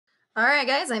All right,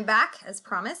 guys, I'm back as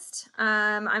promised.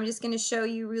 I'm just going to show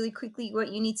you really quickly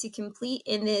what you need to complete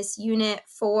in this Unit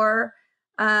 4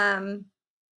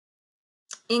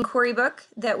 inquiry book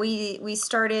that we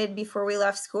started before we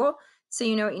left school, so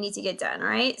you know what you need to get done, all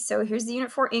right? So here's the Unit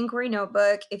 4 inquiry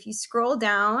notebook. If you scroll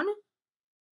down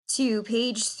to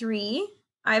page 3,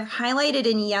 I've highlighted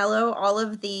in yellow all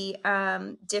of the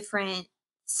different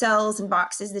cells and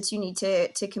boxes that you need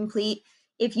to complete.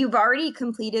 If you've already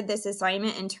completed this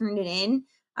assignment and turned it in,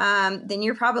 then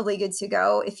you're probably good to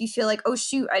go. If you feel like, oh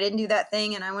shoot, I didn't do that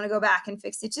thing and I want to go back and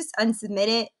fix it, just unsubmit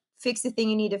it, fix the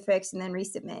thing you need to fix, and then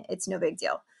resubmit. It's no big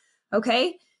deal.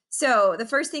 Okay, so the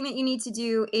first thing that you need to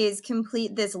do is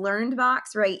complete this learned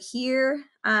box right here.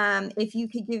 If you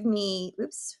could give me,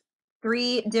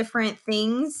 3 different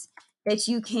things that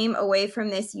you came away from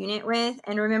this unit with.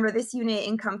 And remember, this unit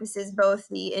encompasses both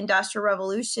the Industrial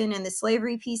Revolution and the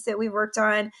slavery piece that we've worked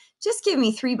on. Just give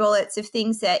me 3 bullets of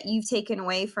things that you've taken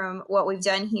away from what we've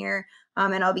done here,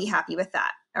 and I'll be happy with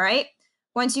that. All right.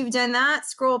 Once you've done that,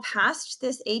 scroll past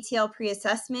this ATL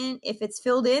pre-assessment. If it's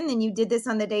filled in, then you did this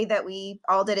on the day that we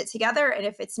all did it together. And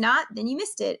if it's not, then you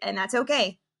missed it, and that's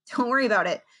okay. Don't worry about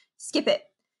it. Skip it.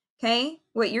 Okay,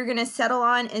 what you're going to settle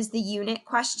on is the unit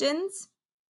questions.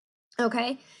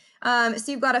 Okay, so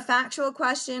you've got a factual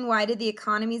question. Why did the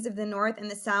economies of the North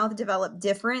and the South develop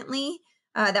differently?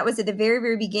 That was at the very,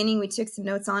 very beginning. We took some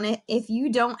notes on it. If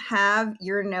you don't have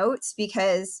your notes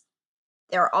because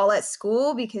they're all at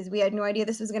school because we had no idea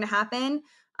this was going to happen,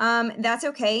 that's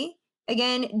okay.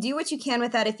 Again, do what you can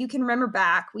with that. If you can remember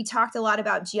back, we talked a lot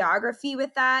about geography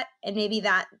with that, and maybe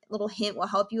that little hint will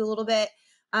help you a little bit.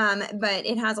 But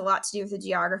it has a lot to do with the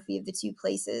geography of the 2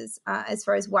 places as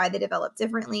far as why they develop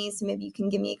differently. So maybe you can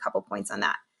give me a couple points on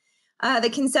that. The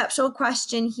conceptual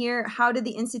question here, how did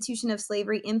the institution of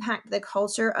slavery impact the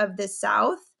culture of the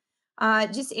South?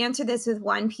 Just answer this with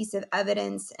 1 piece of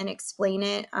evidence and explain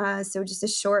it. So just a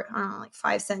short, like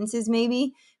 5 sentences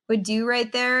maybe would do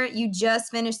right there. You just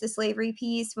finished the slavery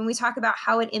piece. When we talk about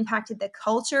how it impacted the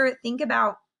culture, think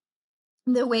about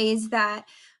the ways that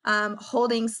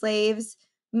holding slaves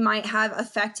might have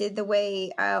affected the way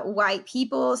white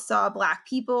people saw Black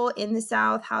people in the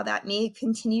South, how that may have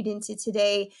continued into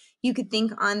today. You could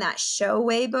think on that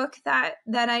Showway book that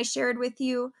I shared with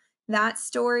you. That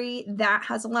story, that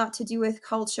has a lot to do with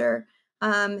culture.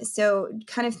 So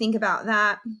kind of think about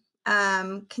that.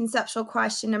 Conceptual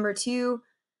question number 2,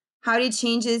 how did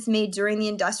changes made during the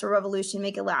Industrial Revolution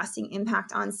make a lasting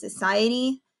impact on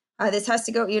society? This has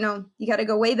to go, you got to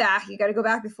go way back. You got to go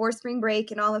back before spring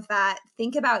break and all of that.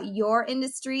 Think about your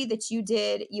industry that you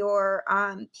did your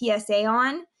PSA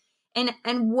on,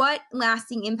 and what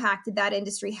lasting impact did that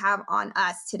industry have on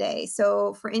us today?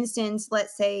 So, for instance,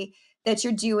 let's say that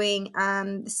you're doing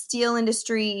the steel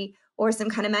industry or some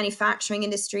kind of manufacturing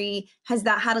industry. Has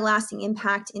that had a lasting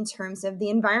impact in terms of the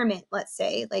environment? Let's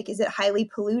say, like, is it highly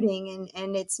polluting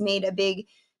and it's made a big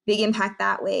impact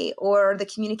that way? Or the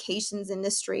communications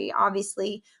industry,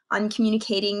 obviously I'm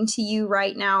communicating to you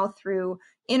right now through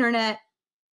internet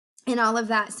and all of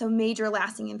that. So major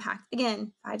lasting impact.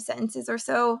 Again, 5 sentences or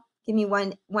so. Give me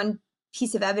one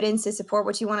piece of evidence to support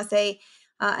what you want to say,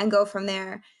 and go from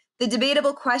there. The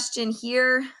debatable question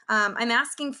here, I'm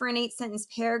asking for an 8-sentence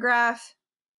paragraph.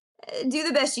 Do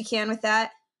the best you can with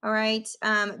that. All right.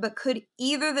 But could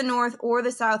either the North or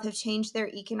the South have changed their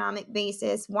economic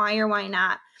basis? Why or why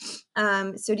not?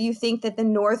 So do you think that the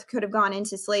North could have gone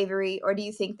into slavery, or do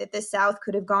you think that the South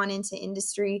could have gone into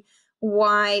industry?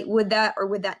 Why would that or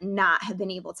would that not have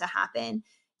been able to happen?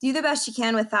 Do the best you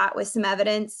can with that, with some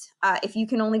evidence. If you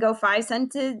can only go 5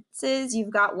 sentences,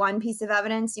 you've got 1 piece of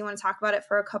evidence. You want to talk about it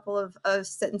for a couple of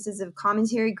sentences of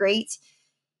commentary, great.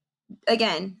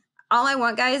 Again, all I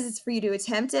want, guys, is for you to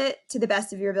attempt it to the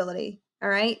best of your ability. All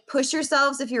right. Push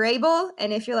yourselves if you're able.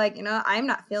 And if you're like, I'm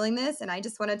not feeling this and I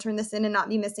just want to turn this in and not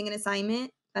be missing an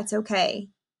assignment, that's okay.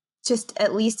 Just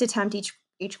at least attempt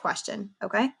each question.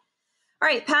 Okay. All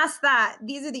right. Past that,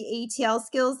 these are the ATL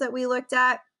skills that we looked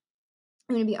at.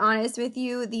 I'm going to be honest with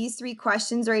you. These 3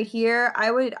 questions right here,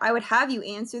 I would have you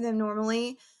answer them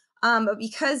normally. But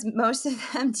because most of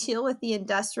them deal with the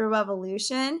Industrial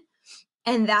Revolution,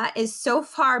 and that is so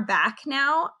far back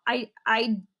now,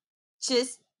 I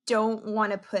just don't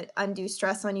want to put undue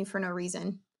stress on you for no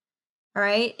reason. All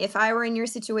right. If I were in your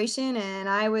situation and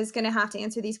I was going to have to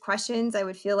answer these questions, I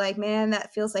would feel like, man,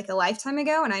 that feels like a lifetime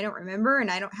ago and I don't remember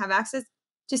and I don't have access.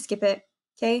 Just skip it.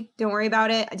 Okay. Don't worry about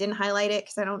it. I didn't highlight it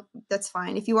because that's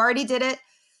fine. If you already did it,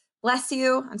 bless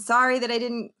you. I'm sorry that I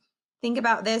didn't think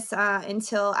about this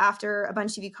until after a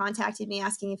bunch of you contacted me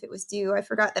asking if it was due. I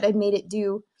forgot that I'd made it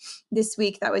due this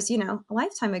week. That was, a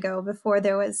lifetime ago before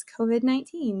there was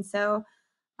COVID-19. So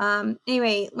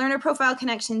anyway, learner profile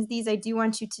connections, these I do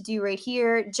want you to do right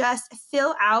here. Just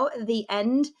fill out the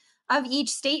end of each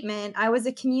statement. I was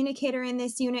a communicator in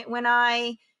this unit when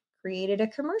I created a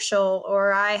commercial,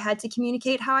 or I had to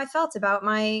communicate how I felt about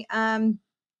my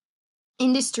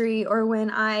industry, or when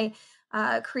I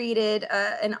created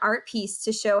an art piece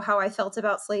to show how I felt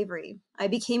about slavery. I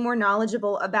became more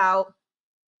knowledgeable about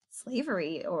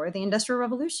slavery or the Industrial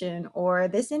Revolution or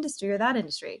this industry or that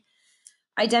industry.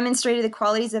 I demonstrated the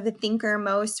qualities of a thinker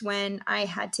most when I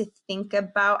had to think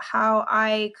about how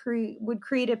I would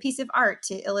create a piece of art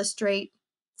to illustrate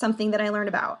something that I learned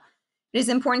about. It is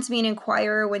important to be an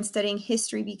inquirer when studying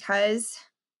history, because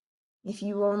if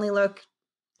you only look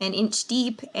an inch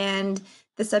deep and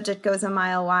the subject goes a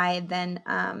mile wide, then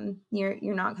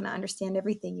you're not going to understand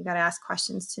everything. You got to ask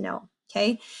questions to know.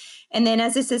 Okay. And then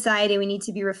as a society, we need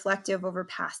to be reflective over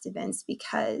past events,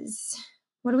 because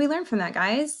what do we learn from that,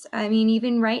 guys? I mean,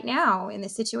 even right now in the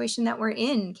situation that we're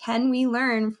in, can we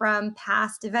learn from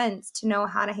past events to know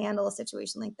how to handle a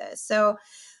situation like this? So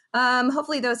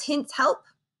hopefully those hints help.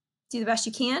 Do the best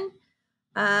you can.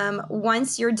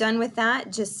 Once you're done with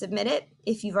that, just submit it.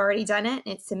 If you've already done it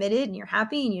and it's submitted and you're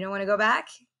happy and you don't want to go back,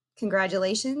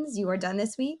 congratulations, you are done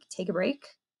this week. Take a break.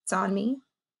 It's on me.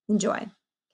 Enjoy.